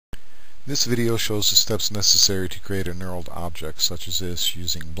This video shows the steps necessary to create a knurled object such as this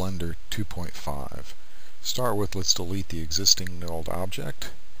using Blender 2.5. Start with, let's delete the existing knurled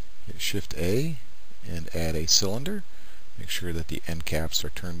object. Hit Shift A and add a cylinder. Make sure that the end caps are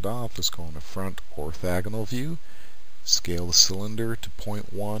turned off. Let's go in the front orthogonal view. Scale the cylinder to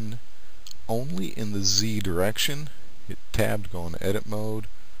 0.1 only in the Z direction. Hit Tab to go into edit mode.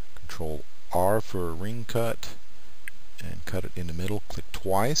 Control R for a ring cut and cut it in the middle. Click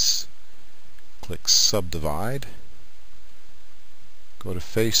twice. Click Subdivide. Go to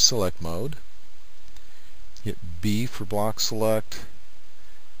Face Select mode. Hit B for block select.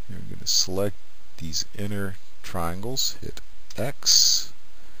 You're going to select these inner triangles. Hit X.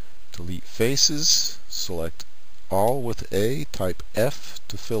 Delete faces. Select all with A. Type F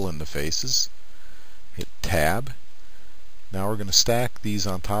to fill in the faces. Hit Tab. Now we're going to stack these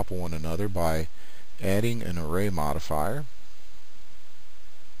on top of one another by adding an array modifier.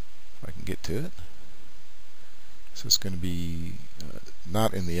 If I can get to it. So it's going to be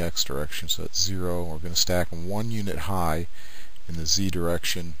not in the X direction, so it's 0. We're going to stack them 1 unit high in the Z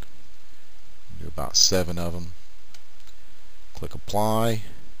direction. Do about 7 of them. Click Apply.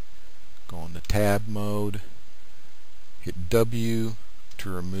 Go into Tab mode. Hit W to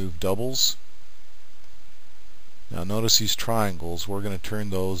remove doubles. Now notice these triangles. We're going to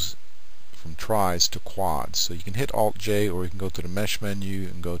turn those from tris to quads. So you can hit Alt J, or you can go to the Mesh menu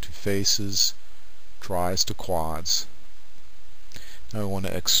and go to Faces, Tris to Quads. Now we want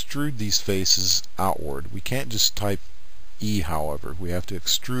to extrude these faces outward. We can't just type E, however. We have to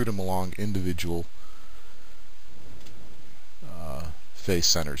extrude them along individual face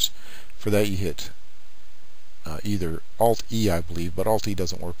centers. For that you hit either Alt E, I believe, but Alt E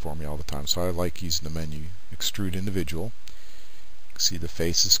doesn't work for me all the time, so I like using the menu Extrude Individual. You can see the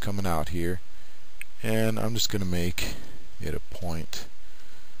faces coming out here, and I'm just going to make it a 0.15.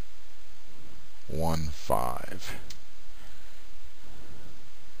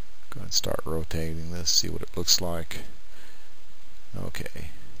 Go ahead and start rotating this, see what it looks like. Okay.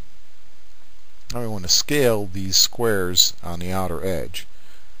 Now we want to scale these squares on the outer edge.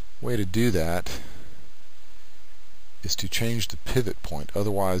 Way to do that is to change the pivot point,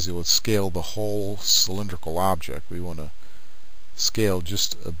 otherwise it would scale the whole cylindrical object. We want to scale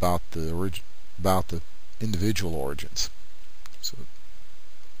just about the individual origins. So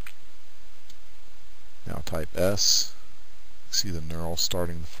now type S. See the knurl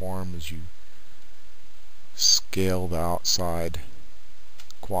starting to form as you scale the outside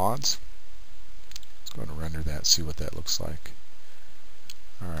quads. Let's go ahead and render that, see what that looks like.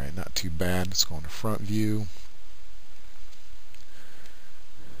 Alright, not too bad. Let's go into front view.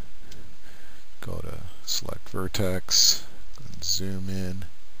 Go to select vertex, and zoom in.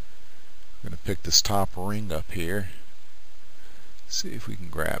 I'm going to pick this top ring up here. See if we can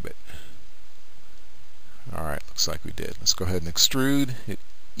grab it. Alright, looks like we did. Let's go ahead and extrude. Hit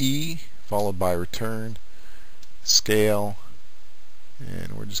E, followed by return, scale,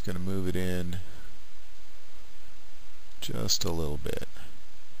 and we're just going to move it in just a little bit.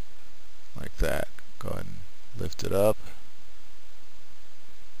 Like that. Go ahead and lift it up.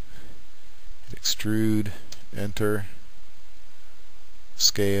 Hit extrude, enter,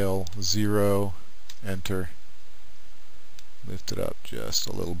 scale, 0, enter, lift it up just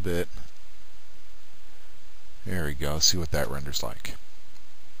a little bit. There we go. See what that renders like.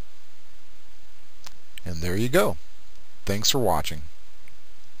 And there you go. Thanks for watching.